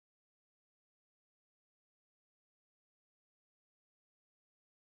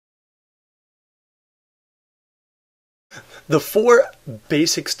The 4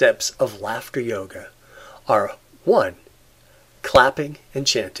 basic steps of laughter yoga are 1. Clapping and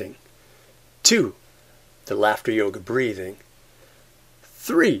chanting. 2. The laughter yoga breathing.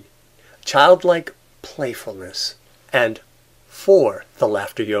 3. Childlike playfulness. And 4. The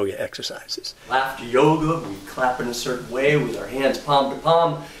laughter yoga exercises. Laughter yoga, we clap in a certain way with our hands palm to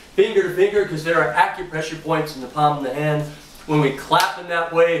palm, finger to finger, because there are acupressure points in the palm of the hand. When we clap in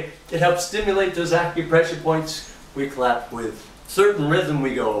that way, it helps stimulate those acupressure points. We clap with certain rhythm.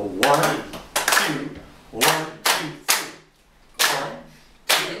 We go 1, 2, 1, 2, 3. 1,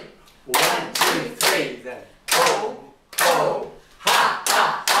 2, 1, 2, 3. Then ho, ho, ha,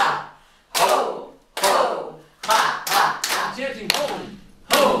 ha, ha. Ho, ho, ha, ha, ha. Chanting ho,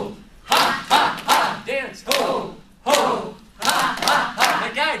 ho, ha, ha, ha. Dance ho, ho, ha, ha, ha.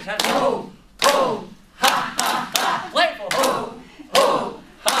 Hey guys, that's ho, ho, ha, ha, ha. Playful ho, ho,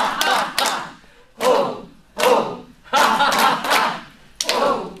 ha, ha, ha. Ho, ho, ha, ha, ha.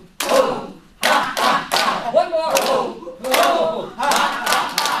 Ho, ho, ha, ha, ha. One more ho, ho, ha, ha,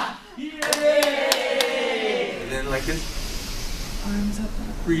 ha. Yay! And then like this. Arms up.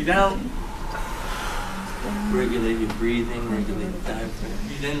 Breathe out. Regulate your breathing, regulate the diaphragm.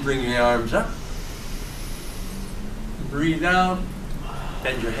 Breathe in, bring your arms up. Breathe out.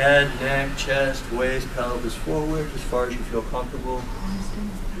 Bend your head, neck, chest, waist, pelvis forward as far as you feel comfortable.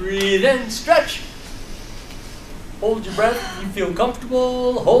 Breathe in, stretch. Hold your breath if you feel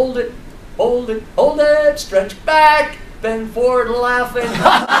comfortable. Hold it, hold it, hold it. Stretch back, bend forward, laughing.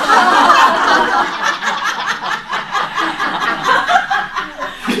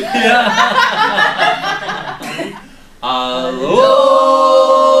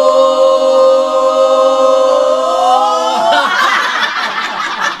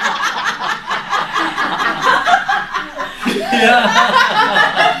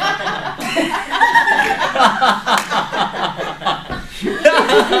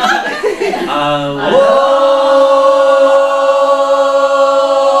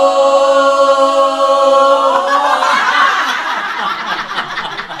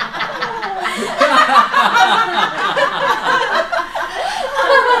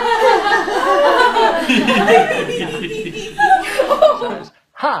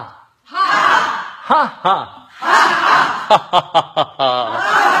 Ha! Ha! Ha! Ha! Ha!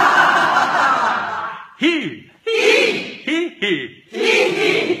 He! He! He!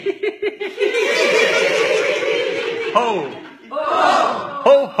 Ho!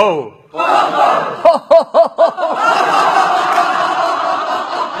 Ho! Ho!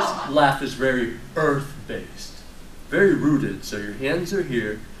 This laugh is very earth-based, very rooted. So your hands are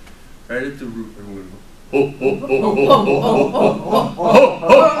here, right at the root, and we're going to go. Ho, ho, ho, ho, ho, ho, ho, ho,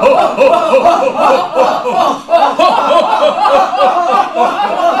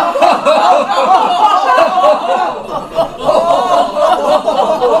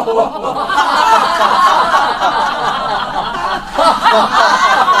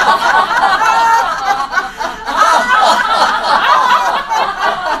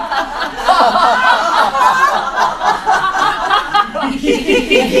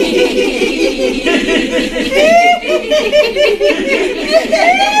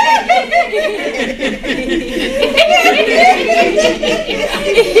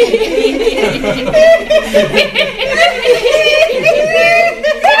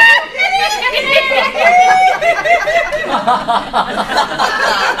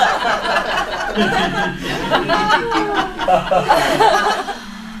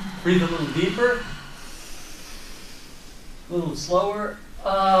 Breathe a little deeper, a little slower.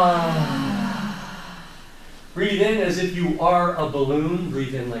 Breathe in as if you are a balloon.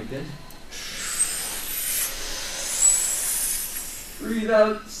 Breathe in like this. Breathe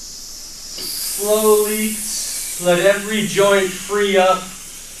out slowly. Let every joint free up.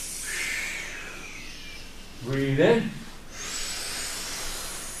 Breathe in.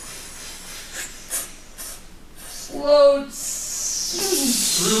 Slow.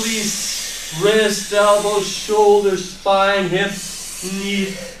 Release wrist, elbow, shoulder, spine, hips,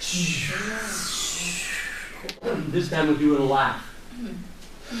 knees. This time we'll do a laugh.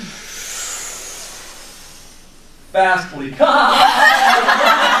 Fastly. Very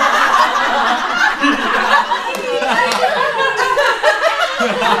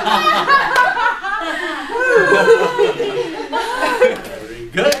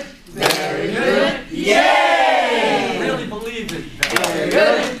good. Very good. Yay! Really believe it. Very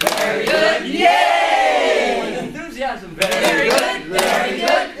good. Very good. Yay! With enthusiasm. Very good. Very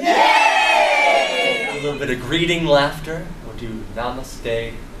good. Yay! A little bit of greeting laughter. We'll do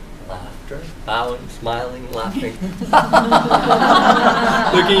namaste, laughter, bowing, smiling, laughing,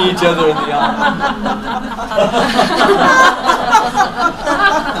 looking each other in the eye.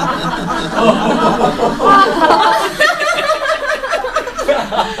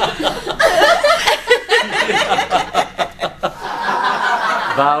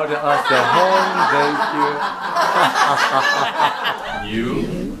 Bow to us at home, thank you. You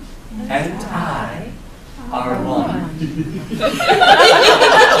and I are one.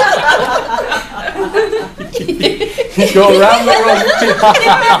 Go around the room.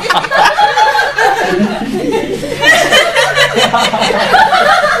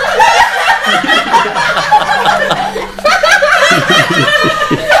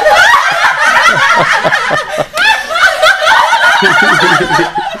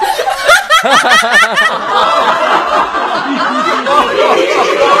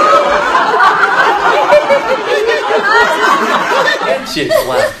 Handshake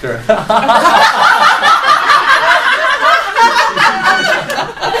laughter.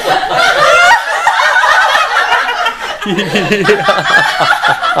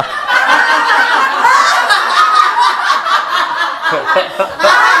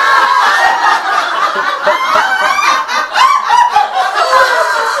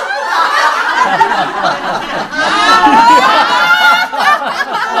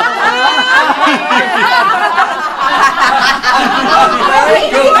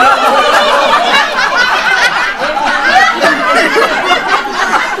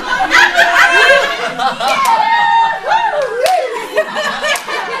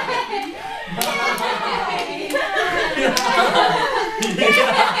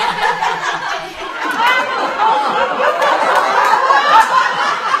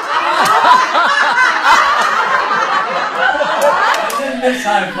 This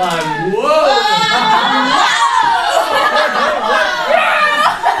high five. Whoa!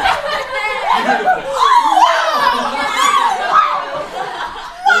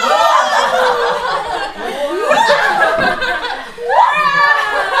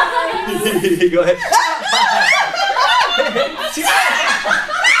 Go ahead.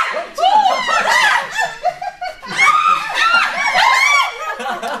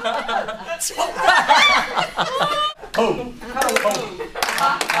 Oh.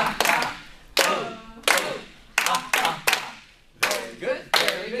 Very good,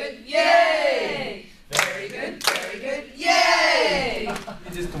 very good, yay! Very good, yay!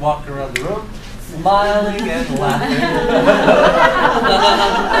 You just walk around the room, smiling and laughing.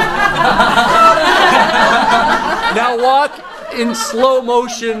 Now walk in slow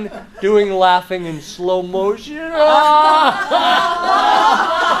motion, doing laughing in slow motion.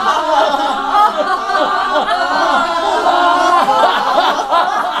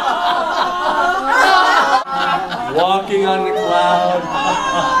 Walking on the cloud.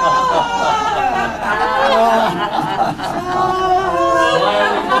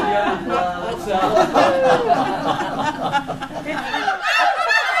 Smiling on the other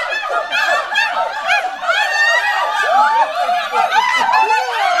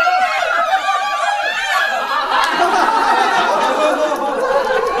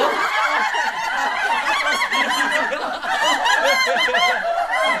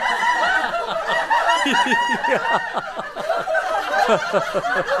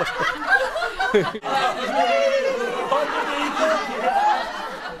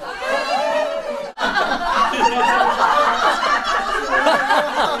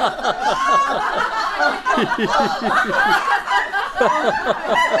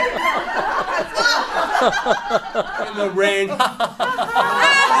In the rain.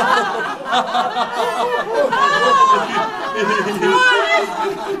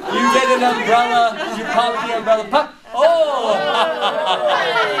 You get an umbrella, you pop the umbrella, pop. Oh!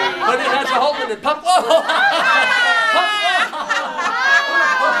 But it has a hole in it, pop. Oh!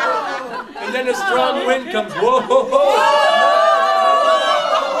 And then a strong wind comes. Whoa! Whoa, whoa.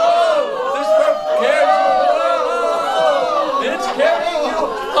 This rope carries you. It's carrying you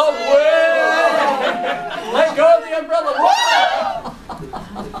away. Let go of the umbrella. Whoa!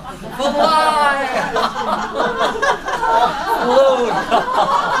 Fly! Float!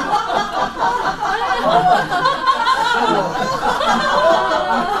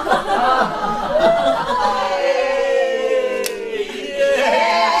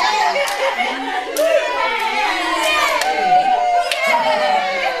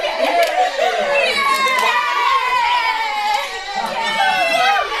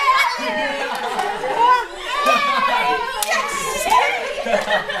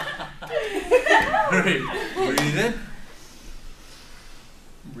 Great. Breathe in.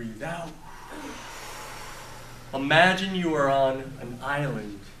 Breathe out. Imagine you are on an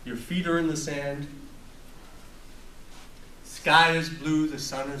island Your feet are in the sand. Sky is blue, the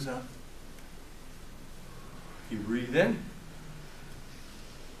sun is up. You breathe in.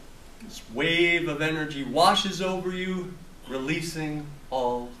 This wave of energy washes over you, releasing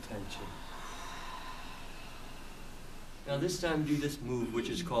all tension. Now this time do this move, which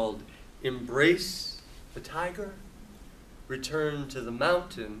is called embrace the tiger, return to the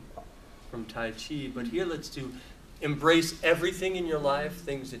mountain from Tai Chi. But here let's do embrace everything in your life,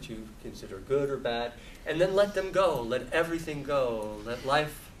 things that you consider good or bad, and then let them go. Let everything go. Let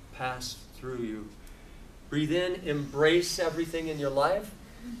life pass through you. Breathe in, embrace everything in your life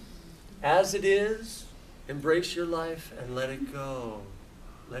as it is. Embrace your life and let it go.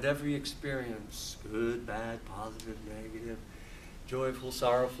 Let every experience, good, bad, positive, negative, joyful,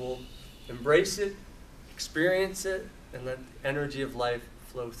 sorrowful, embrace it, experience it, and let the energy of life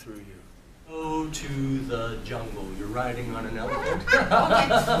flow through you. Go to the jungle. You're riding on an elephant. You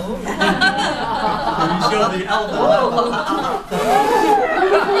show the elephant.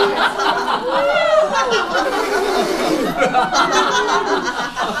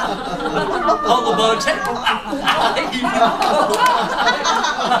 All the bugs.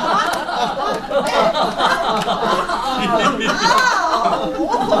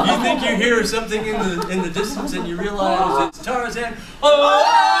 You think you hear something in the distance and you realize it's Tarzan.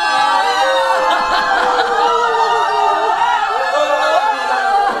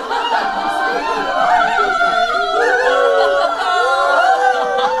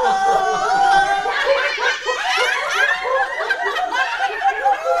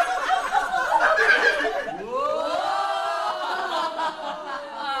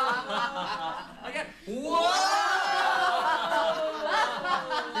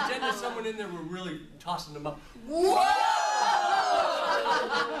 Pretend there's someone in there we're really tossing them up. Whoa!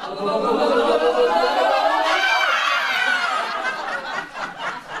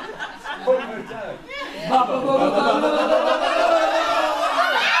 One more time.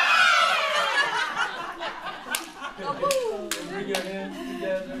 Bring your hands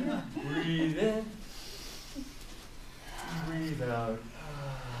together. Breathe in. Breathe out.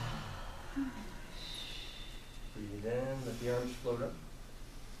 Breathe in. Let the arms float up.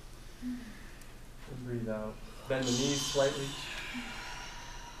 And breathe out. Bend the knees slightly.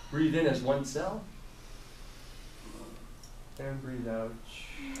 Breathe in as one cell. And breathe out.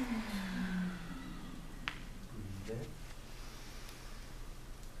 Breathe in.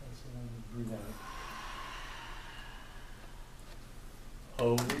 Breathe out.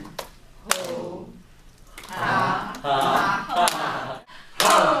 Hold. Hold. Ha. Ha. Ha.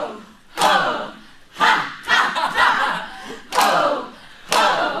 Ho. Ho. Ha. Ha. Ha. Ho. Ho.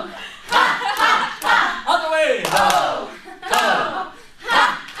 Ha. Ha. Ha. Other way. Ho. Ho. Ha.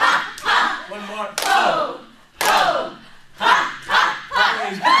 Ha. Ha. One more. Ho. Ho. Ha. Ha. Ha.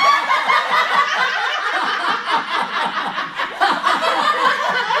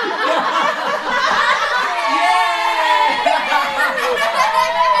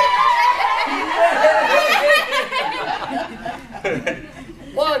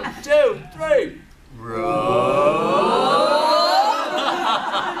 One, two, three. Roll.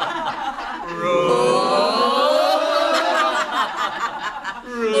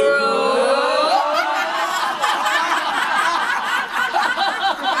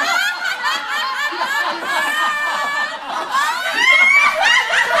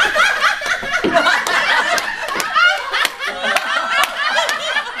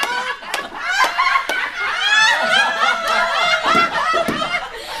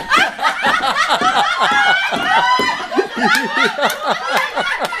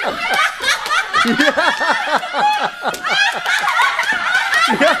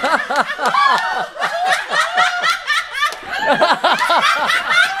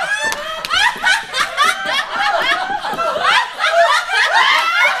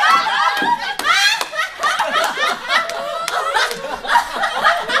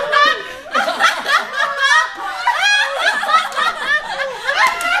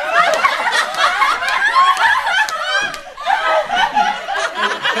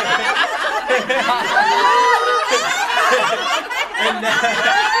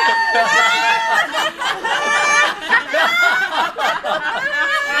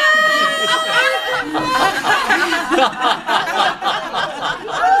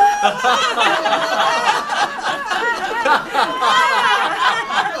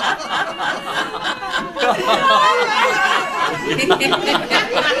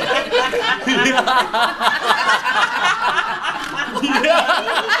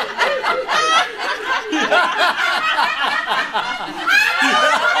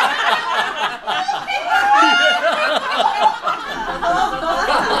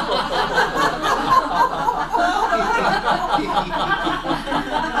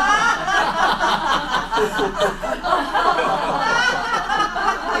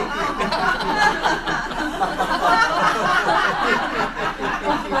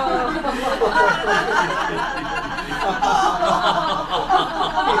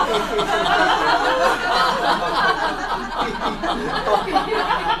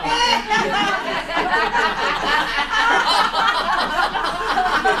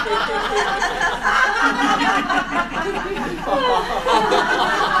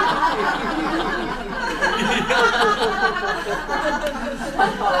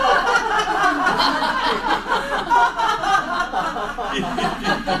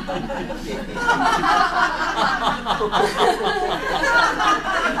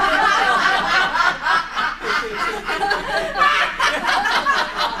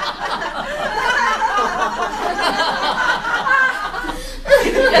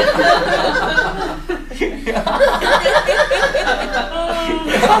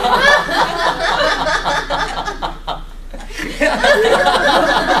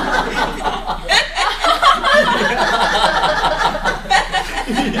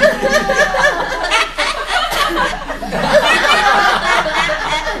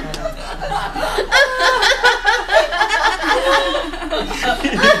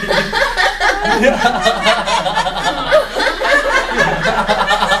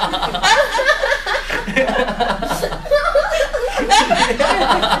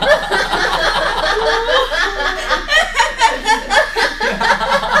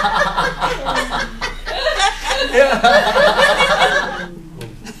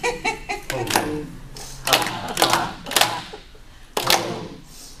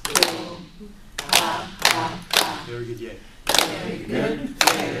 Very good, yay. Very good,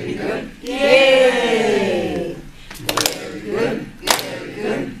 very good, yay! Very good, very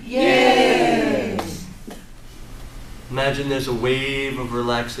good, yay! Imagine there's a wave of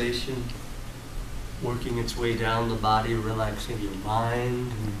relaxation working its way down the body, relaxing your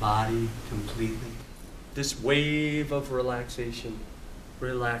mind and body completely. This wave of relaxation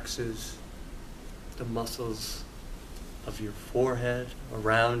relaxes the muscles of your forehead,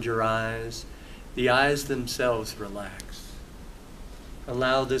 around your eyes. The eyes themselves relax.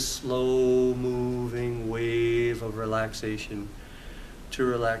 Allow this slow-moving wave of relaxation to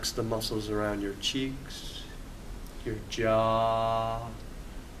relax the muscles around your cheeks, your jaw.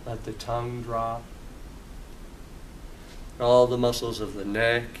 Let the tongue drop. All the muscles of the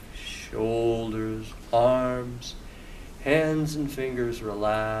neck, shoulders, arms, hands and fingers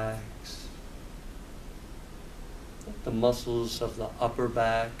relax. Let the muscles of the upper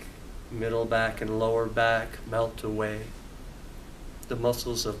back, middle back, and lower back melt away. The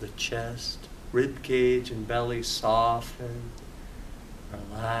muscles of the chest, rib cage, and belly soften,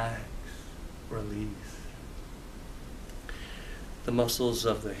 relax, release. The muscles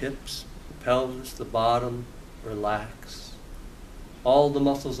of the hips, the pelvis, the bottom, relax. All the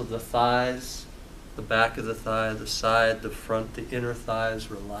muscles of the thighs, the back of the thigh, the side, the front, the inner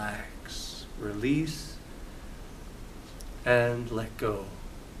thighs, relax, release, and let go.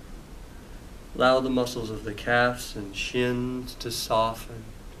 Allow the muscles of the calves and shins to soften.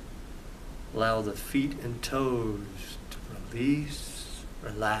 Allow the feet and toes to release,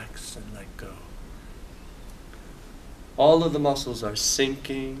 relax, and let go. All of the muscles are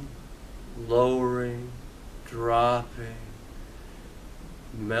sinking, lowering, dropping,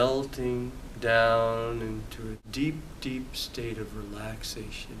 melting down into a deep, deep state of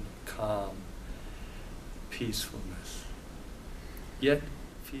relaxation, calm, peacefulness. Yet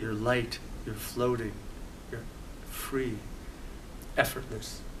you're light, you're floating, you're free,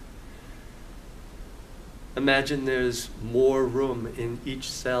 effortless. Imagine there's more room in each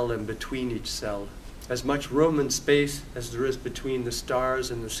cell and between each cell. As much room and space as there is between the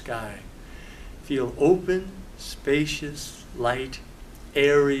stars and the sky. Feel open, spacious, light,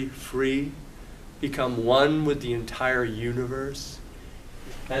 airy, free. Become one with the entire universe.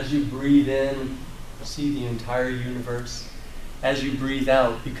 As you breathe in, see the entire universe. As you breathe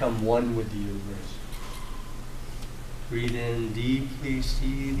out, become one with the universe. Breathe in deeply,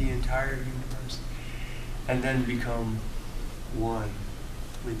 see the entire universe, and then become one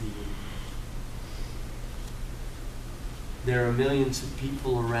with the universe. There are millions of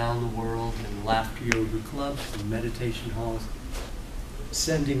people around the world in laughter yoga clubs and meditation halls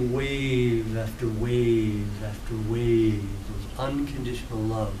sending wave after wave after wave of unconditional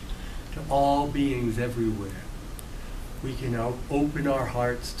love to all beings everywhere. We can now open our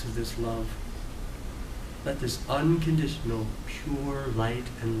hearts to this love. Let this unconditional, pure light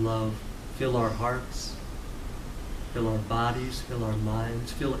and love fill our hearts, fill our bodies, fill our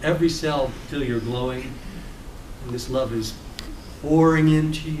minds, fill every cell till you're glowing. And this love is pouring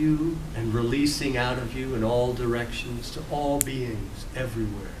into you and releasing out of you in all directions to all beings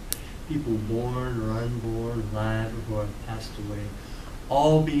everywhere. People born or unborn, alive or who have passed away.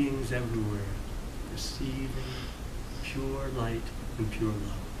 All beings everywhere receiving pure light and pure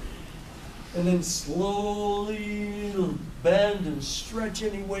love. And then slowly bend and stretch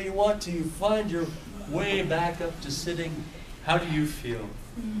any way you want to. You find your way back up to sitting. How do you feel?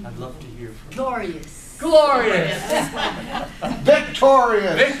 I'd love to hear from you. Glorious. Glorious!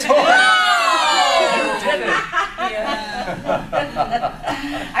 Victorious! Victorious! You did it!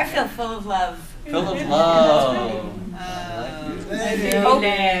 I feel full of love. Full of love.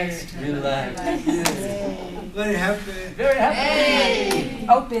 Relaxed. Relaxed. Very happy. Very happy. Hey.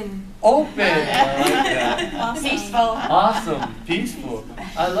 Open. Open. I like that. Awesome. Peaceful. Awesome. Peaceful.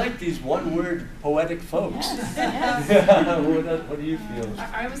 I like these one-word poetic folks. What do you feel?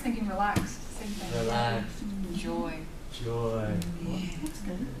 I was thinking relaxed. Same thing. Relaxed. Joy. Joy.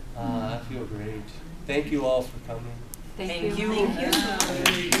 I feel great. Thank you all for coming. Thank you. Thank you.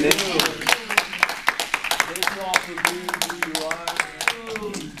 Thank you all for being who you are.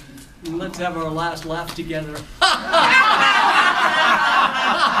 Let's have our last laugh together.